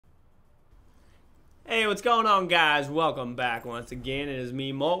Hey, what's going on, guys? Welcome back once again. It is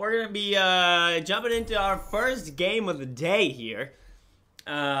me, Molt. We're gonna be jumping into our first game of the day here.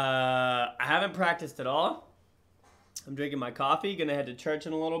 I haven't practiced at all. I'm drinking my coffee. Gonna head to church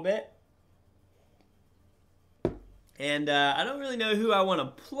in a little bit. And I don't really know who I want to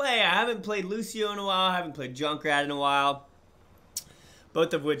play. I haven't played Lucio in a while. I haven't played Junkrat in a while.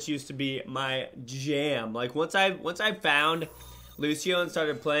 Both of which used to be my jam. Like once I found Lucio and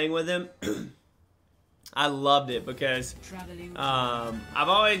started playing with him, I loved it because I've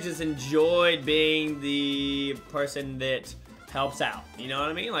always just enjoyed being the person that helps out. You know what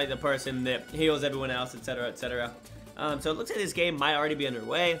I mean? Like the person that heals everyone else, etc., etc. So it looks like this game might already be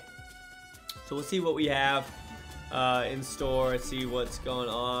underway. So we'll see what we have in store. See what's going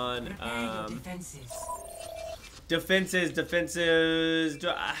on. Defenses.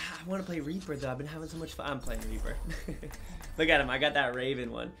 I want to play Reaper though. I've been having so much fun. I'm playing Reaper. Look at him. I got that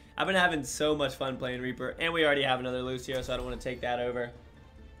Raven one. I've been having so much fun playing Reaper. And we already have another Lucio, so I don't want to take that over.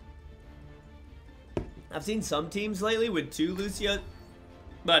 I've seen some teams lately with 2 Lucio.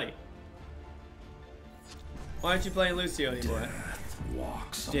 Buddy. Why aren't you playing Lucio anymore?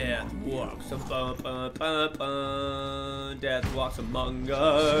 Death walks among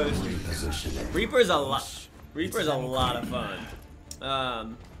us. Reaper's a lot. Reaper's a lot of fun.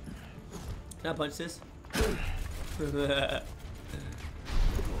 Can I punch this?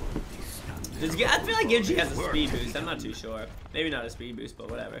 I feel like Genji has a speed boost. I'm not too sure. Maybe not a speed boost, but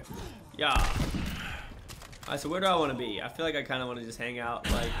whatever. Yeah. Alright, so where do I want to be? I feel like I kind of want to just hang out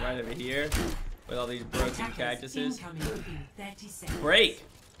like right over here with all these broken cactuses. Break!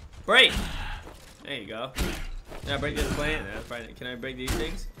 Break! There you go. Can I break this plant? Can I break these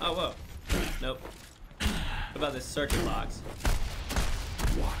things? Oh, whoa. Nope. What about this circuit box?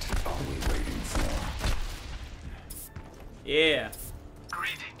 What are we waiting for? Yeah.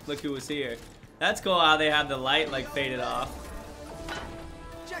 Look who was here. That's cool how they have the light like faded off.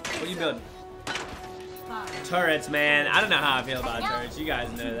 What are you building? Turrets, man. I don't know how I feel about turrets. You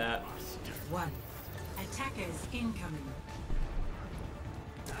guys know that. Attackers incoming.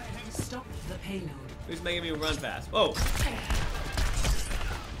 Stop the payload. Who's making me run fast? Whoa.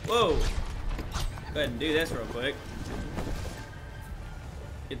 Whoa. Go ahead and do this real quick.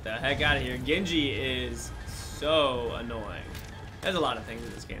 Get the heck out of here. Genji is so annoying. There's a lot of things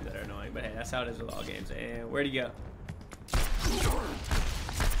in this game that are annoying, but hey, that's how it is with all games. And where'd he go?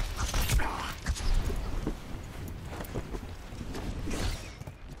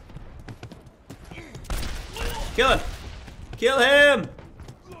 Kill him! Kill him!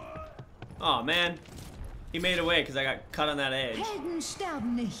 Oh man. He made away because I got cut on that edge.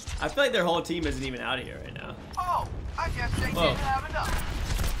 I feel like their whole team isn't even out of here right now. Oh, I guess they didn't have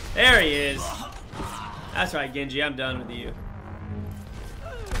enough. There he is. That's right, Genji. I'm done with you.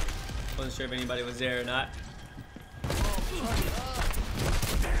 Wasn't sure if anybody was there or not.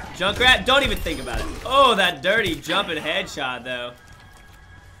 Junkrat, don't even think about it. Oh, that dirty jumping headshot, though.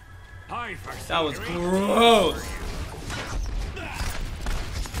 That was gross.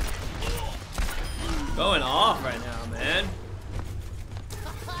 Going off right now, man.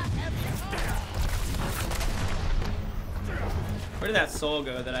 Where did that soul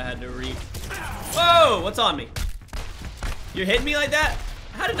go that I had to reap? Whoa! What's on me? You're hitting me like that?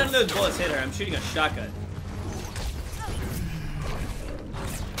 How did none of those bullets hit her? I'm shooting a shotgun.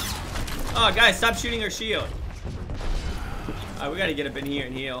 Oh, guys, stop shooting her shield. Alright, we gotta get up in here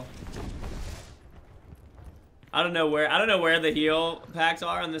and heal. I don't know where the heal packs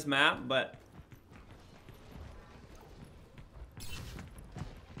are on this map, but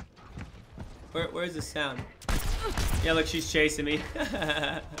where's the sound? Yeah, look, she's chasing me.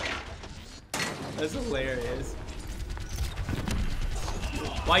 That's hilarious.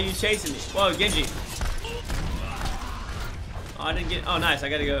 Why are you chasing me? Whoa, Genji. Oh, I didn't get. Oh, nice. I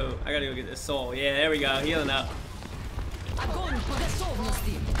gotta go get this soul. Yeah, there we go. Healing up.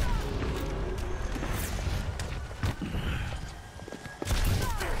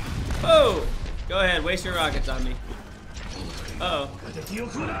 Oh, go ahead. Waste your rockets on me. Uh oh.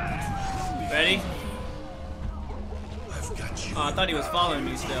 Ready? Oh, I thought he was following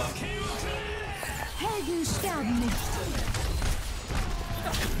me still.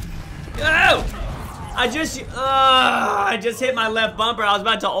 Oh! I just hit my left bumper. I was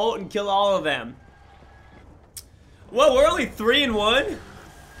about to ult and kill all of them. Whoa, we're only 3-1? I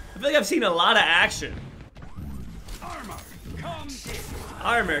feel like I've seen a lot of action.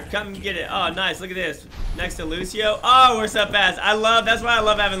 Armor, come get it. Oh, nice. Look at this. Next to Lucio. Oh, we're so fast. That's why I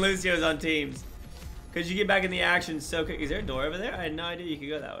love having Lucios on teams. Because you get back in the action so quick. Is there a door over there? I had no idea you could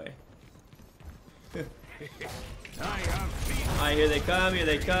go that way. Alright, here they come, here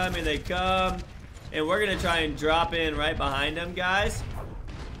they come, here they come. And we're gonna try and drop in right behind him, guys.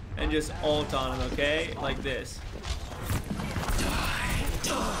 And just ult on him, okay? Like this.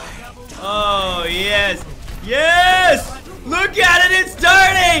 Oh, yes. Yes! Look at it, it's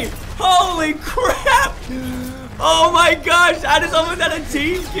turning! Holy crap! Oh my gosh, I just almost had a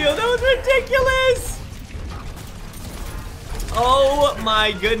team kill. That was ridiculous! Oh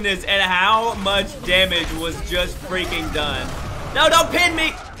my goodness, and how much damage was just freaking done. No, don't pin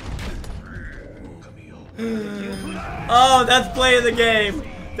me! Oh, that's play of the game.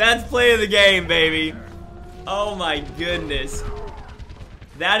 That's play of the game, baby. Oh my goodness.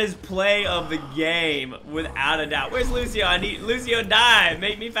 That is play of the game, without a doubt. Where's Lucio? I need Lucio die.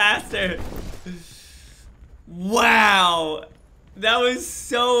 Make me faster. Wow. That was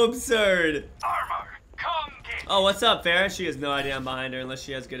so absurd. Armor, come get. Oh, what's up, Farrah? She has no idea I'm behind her unless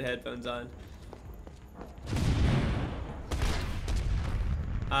she has good headphones on.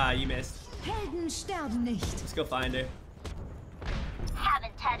 Ah, you missed. Helden sterben nicht. Let's go find her.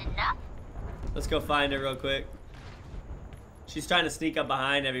 Haven't had enough. Let's go find her real quick. She's trying to sneak up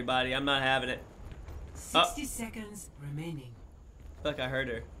behind everybody. I'm not having it. 60 seconds remaining. Look, I heard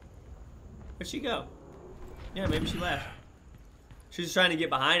her. Where'd she go? Yeah, maybe she left. She's just trying to get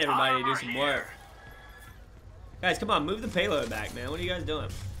behind everybody to do some work. Guys, come on, move the payload back, man. What are you guys doing?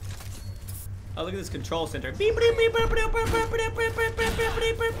 Oh, look at this control center.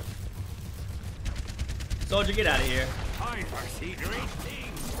 Soldier, get out of here.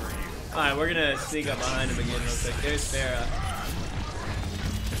 Alright, we're gonna sneak up behind him again real quick. There's Farrah.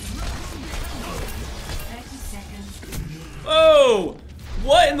 30 seconds. Oh!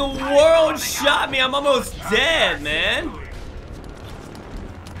 What in the world shot me? I'm almost dead, man.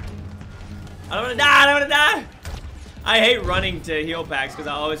 I don't wanna die, I don't wanna die! I hate running to heal packs because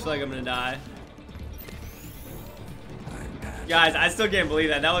I always feel like I'm gonna die. Guys, I still can't believe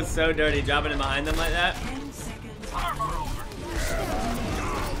that. That was so dirty, dropping in behind them like that. 10 seconds.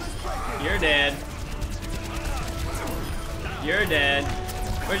 You're dead. You're dead.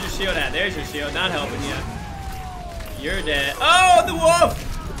 Where's your shield at? There's your shield. Not helping you. You're dead. Oh, the wolf!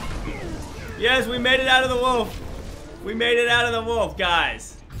 Yes, we made it out of the wolf. We made it out of the wolf,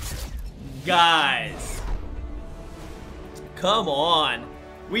 guys. Guys. Come on.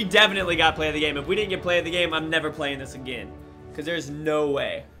 We definitely got play of the game. If we didn't get play of the game, I'm never playing this again. Because there's no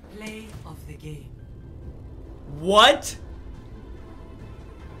way. Play of the game. What?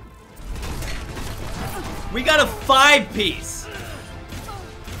 We got a 5-piece.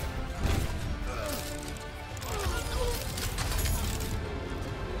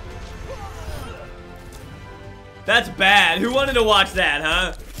 That's bad. Who wanted to watch that,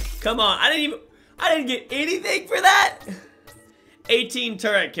 huh? Come on. I didn't get anything for that. 18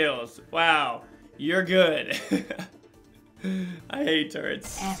 turret kills. Wow. You're good. I hate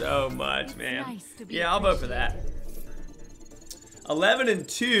turrets so much, man. Yeah, I'll vote for that. 11 and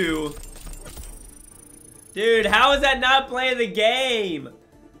 2. Dude, how is that not playing the game?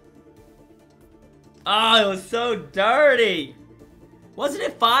 Oh, it was so dirty. Wasn't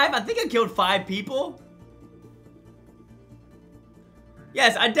it 5? I think I killed 5 people.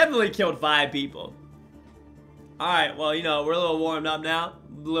 Yes, I definitely killed 5 people. Alright, well, you know, we're a little warmed up now.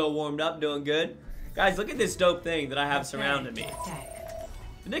 A little warmed up, doing good. Guys, look at this dope thing that I have surrounding me.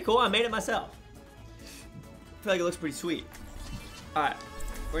 Isn't it cool? I made it myself. I feel like it looks pretty sweet. Alright,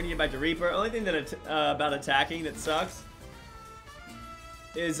 we're gonna get back to Reaper. Only thing that about attacking that sucks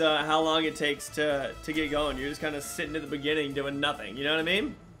is how long it takes to get going. You're just kind of sitting at the beginning doing nothing. You know what I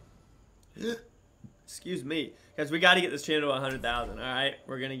mean? Excuse me. Guys, we got to get this channel to 100,000. Alright,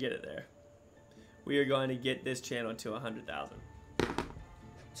 we're gonna get it there. We are going to get this channel to 100,000.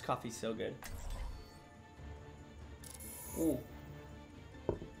 This coffee's so good. Ooh.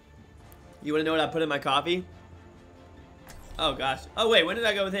 You want to know what I put in my coffee? Oh gosh. Oh wait, when did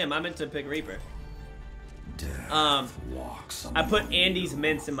I go with him? I meant to pick Reaper. I put Andy's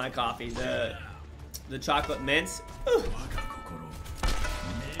mints in my coffee. The chocolate mints. Ooh.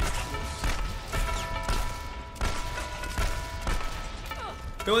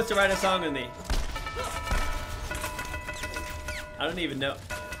 Who wants to write a song with me? I don't even know.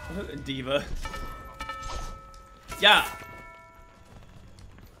 Diva. Yeah.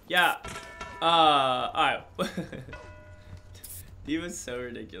 Yeah. Alright. Diva's so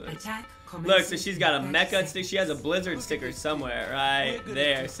ridiculous. Look, so she's got a mecha stick. She has a Blizzard sticker somewhere right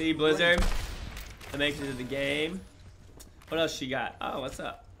there. See, Blizzard? That makes it to the game. What else she got? Oh, what's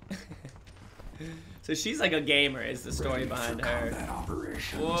up? So she's like a gamer is the story behind her.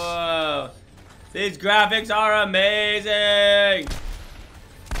 Whoa. These graphics are amazing.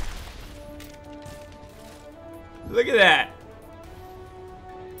 Look at that.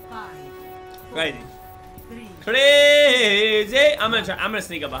 5, Crazy. 3. Crazy! I'm gonna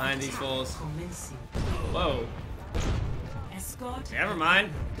sneak up behind these fools. Commencing. Whoa. Escort. Never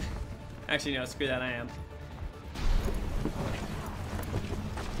mind. Actually, no, screw that, I am.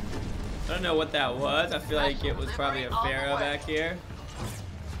 I don't know what that was. I feel like it was probably a Pharaoh back here.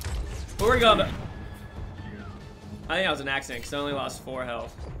 But we're going to... I think that was an accident because I only lost 4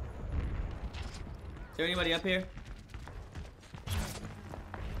 health. Is there anybody up here?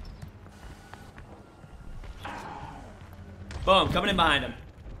 Boom, coming in behind him.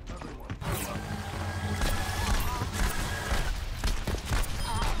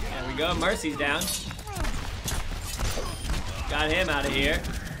 There we go, Mercy's down. Got him out of here.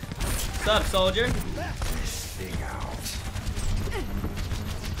 What's up, soldier?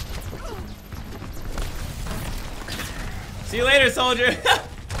 See you later, soldier.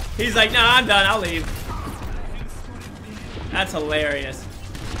 He's like, nah, I'm done, I'll leave. That's hilarious.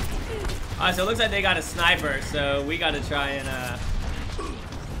 Alright, so it looks like they got a sniper, so we gotta try and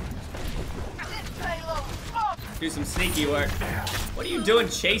do some sneaky work. What are you doing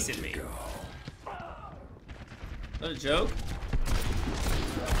chasing me? Is that a joke?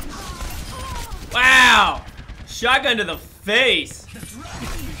 Wow! Shotgun to the face!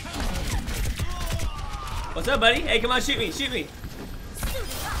 What's up, buddy? Hey, come on, shoot me, shoot me!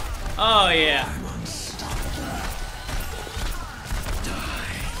 Oh, yeah.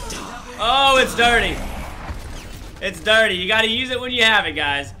 Oh, it's dirty. It's dirty. You gotta use it when you have it,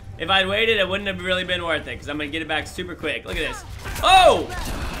 guys. If I'd waited, it wouldn't have really been worth it, because I'm gonna get it back super quick. Look at this. Oh!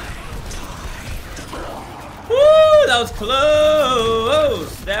 Woo! That was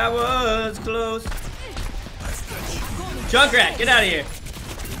close. That was close. Junkrat, get out of here.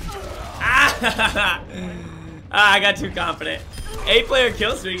 Ah! I got too confident. 8-player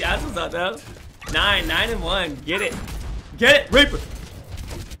kill streak. That's what's up, though. 9-1. Get it. Get it, Reaper.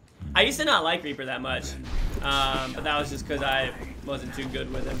 I used to not like Reaper that much, but that was just because I wasn't too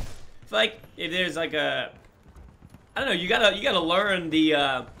good with him. I feel like if there's like a, I don't know, you gotta learn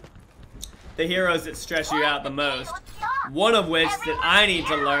the heroes that stress you out the most. One of which that I need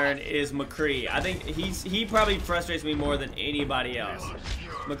to learn is McCree. I think he probably frustrates me more than anybody else.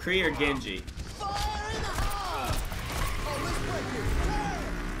 McCree or Genji.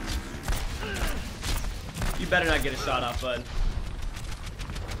 You better not get a shot off, bud.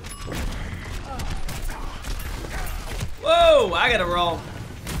 Whoa, I gotta roll.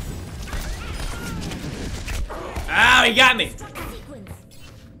 Ow, he got me.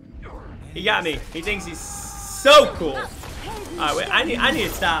 He got me. He thinks he's so cool. Alright, wait, I need to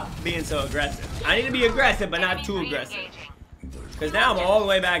stop being so aggressive. I need to be aggressive, but not too aggressive. Because now I'm all the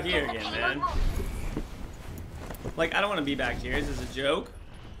way back here again, man. Like, I don't want to be back here. Is this a joke?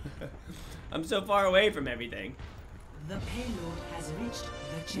 I'm so far away from everything. The payload has reached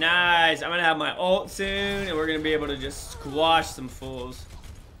the checkpoint. Nice. I'm gonna have my ult soon, and we're gonna be able to just squash some fools.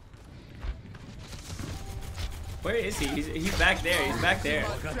 Where is he? He's back there. He's back there.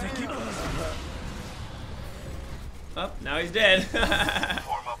 Oh, now he's dead.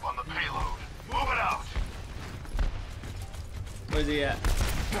 Form up on the payload. Move it out. Where's he at?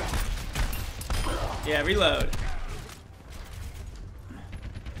 Yeah, reload.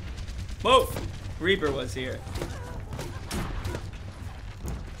 Whoa! Reaper was here.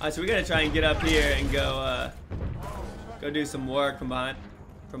 Alright, so we gotta try and get up here and go do some work from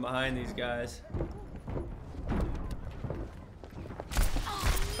behind these guys.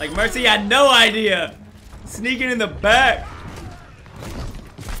 Like Mercy had no idea. Sneaking in the back.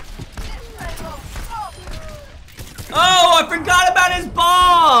 Oh, I forgot about his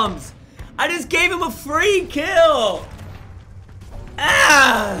bombs. I just gave him a free kill.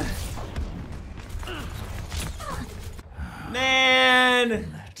 Ah.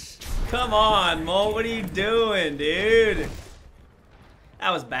 Man. Come on, Mo. What are you doing, dude?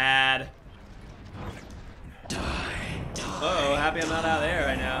 That was bad. Uh-oh, happy I'm not out there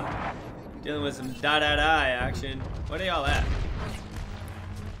right now. Dealing with some die action. Where are y'all at?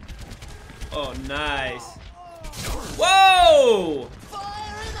 Oh, nice. Whoa!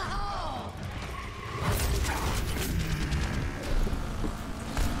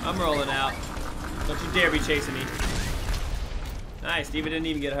 I'm rolling out. Don't you dare be chasing me. Nice, Steve didn't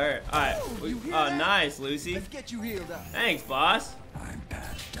even get hurt. Alright. Oh, nice, Lucy. Let's get you healed up. Thanks, boss. I'm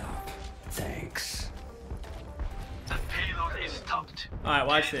patched up. Thanks. The payload is stopped. Alright,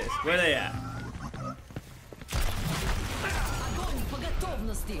 watch this. Where they at?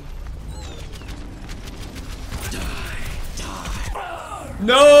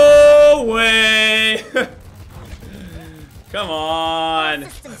 No way! Come on.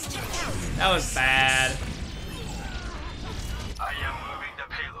 That was bad. I am moving the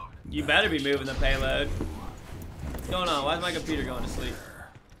payload. You better be moving the payload. What's going on? Why is my computer going to sleep?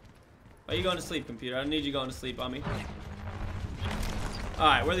 Why are you going to sleep, computer? I don't need you going to sleep on me.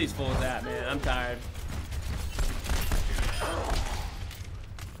 Alright, where are these fools at, man? I'm tired.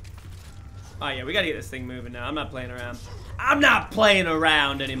 Oh yeah, we gotta get this thing moving now. I'm not playing around. I'm not playing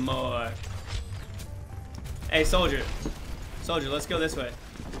around anymore. Hey, Soldier. Soldier, let's go this way.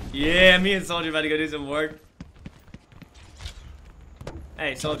 Yeah, me and Soldier about to go do some work.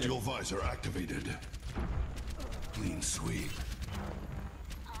 Hey, Soldier. Tactical visor activated. Clean sweep.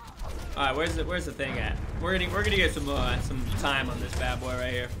 All right, where's the thing at? We're gonna get some time on this bad boy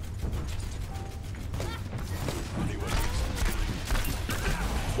right here.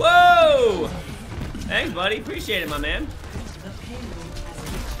 Whoa! Thanks, buddy. Appreciate it, my man.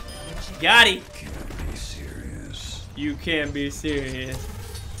 Got it. Can't be serious. You can't be serious.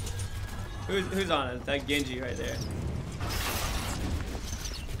 Who's on it? That Genji right there.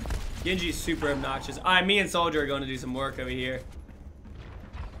 Genji's super obnoxious. All right, me and Soldier are going to do some work over here.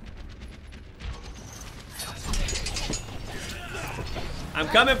 I'm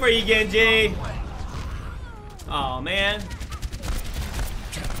coming for you, Genji. Oh man.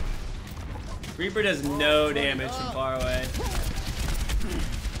 Reaper does no damage from far away.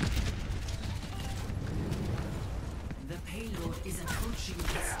 The payload is approaching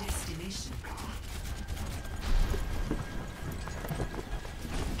its destination.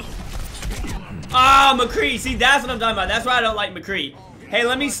 Oh, McCree. See, that's what I'm talking about. That's why I don't like McCree. Hey,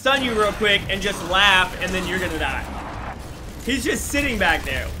 let me stun you real quick and just laugh, and then you're gonna die. He's just sitting back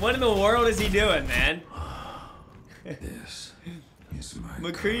there. What in the world is he doing, man? This is my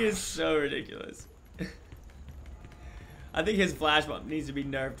McCree is so ridiculous. I think his flash bomb needs to be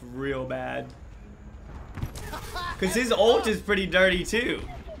nerfed real bad. Because his ult is pretty dirty, too.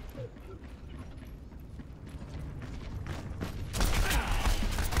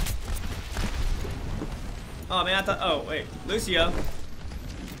 Oh, man, I thought... Oh, wait. Lucio.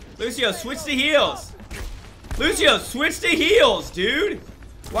 Lucio, switch to heals. Lucio, switch to heals, dude.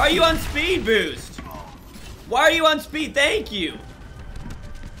 Why are you on speed boost? Why are you on speed? Thank you.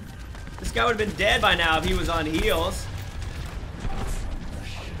 This guy would have been dead by now if he was on heals.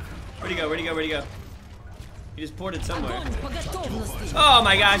 Where'd he go? Where'd he go? Where'd he go? He just ported somewhere. Oh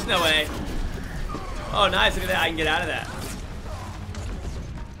my gosh, no way. Oh, nice. Look at that. I can get out of that.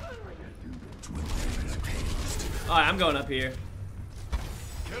 Alright, I'm going up here.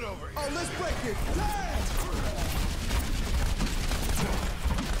 Get over here. Oh, let's break it.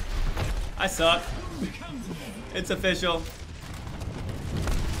 I suck. It's official.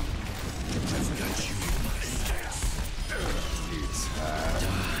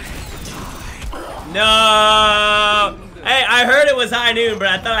 No! Hey, I heard it was high noon, but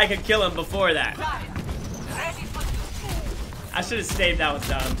I thought I could kill him before that. I should have stayed. That was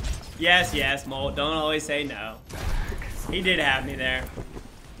dumb. Yes, yes, Molt. Don't always say no. He did have me there.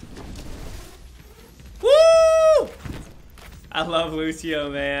 Woo! I love Lucio,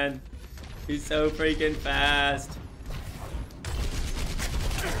 man. He's so freaking fast.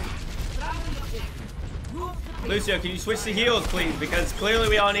 Lucio, can you switch to heals, please? Because clearly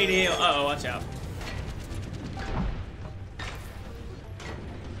we all need to heal. Uh-oh, watch out.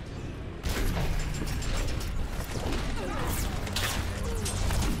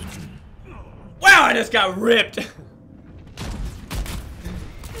 Wow, I just got ripped.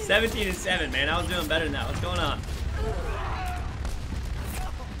 17-7, man. I was doing better than that. What's going on?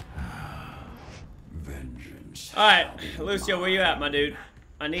 vengeance. All right, Lucio, where you at, my dude?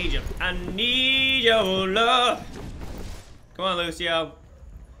 I need you. I need your love. Come on, Lucio.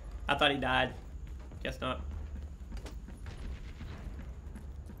 I thought he died. Guess not.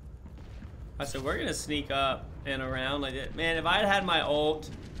 I said we're gonna sneak up and around like that. Man, if I had had my ult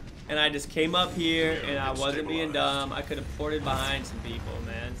and I just came up here and I wasn't being dumb, I could have ported behind some people,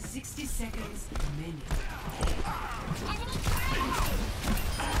 man. 60 seconds remaining.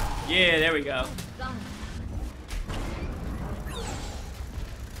 Yeah, there we go.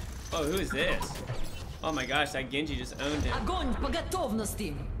 Oh, who is this? Oh my gosh, that Genji just owned him. Огонь по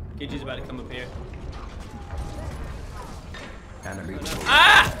готовности. Genji's about to come up here. Enemy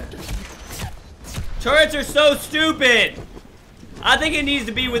Ah! Turrets are so stupid! I think it needs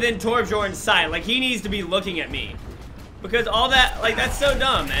to be within Torbjorn's sight. Like, he needs to be looking at me. Because all that, like, that's so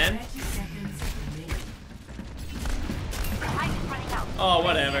dumb, man. 30 seconds remaining. Oh,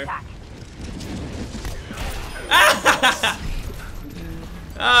 whatever. Ah!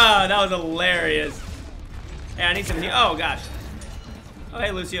 Oh, that was hilarious. Hey, I need some heal. Oh, gosh. Oh, hey,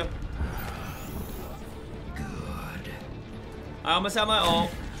 Lucio. good. I almost have my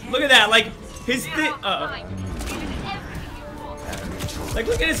ult. Look at that, like, his thing. Uh-oh. Like,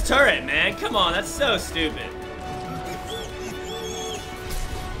 look at his turret, man. Come on, that's so stupid.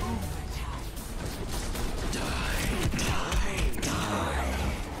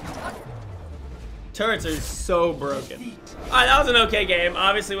 Turrets are so broken. Alright, that was an okay game.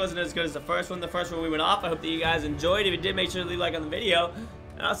 Obviously wasn't as good as the first one. The first one we went off. I hope that you guys enjoyed. If you did, make sure to leave a like on the video.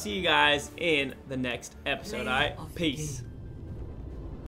 And I'll see you guys in the next episode, alright? Peace.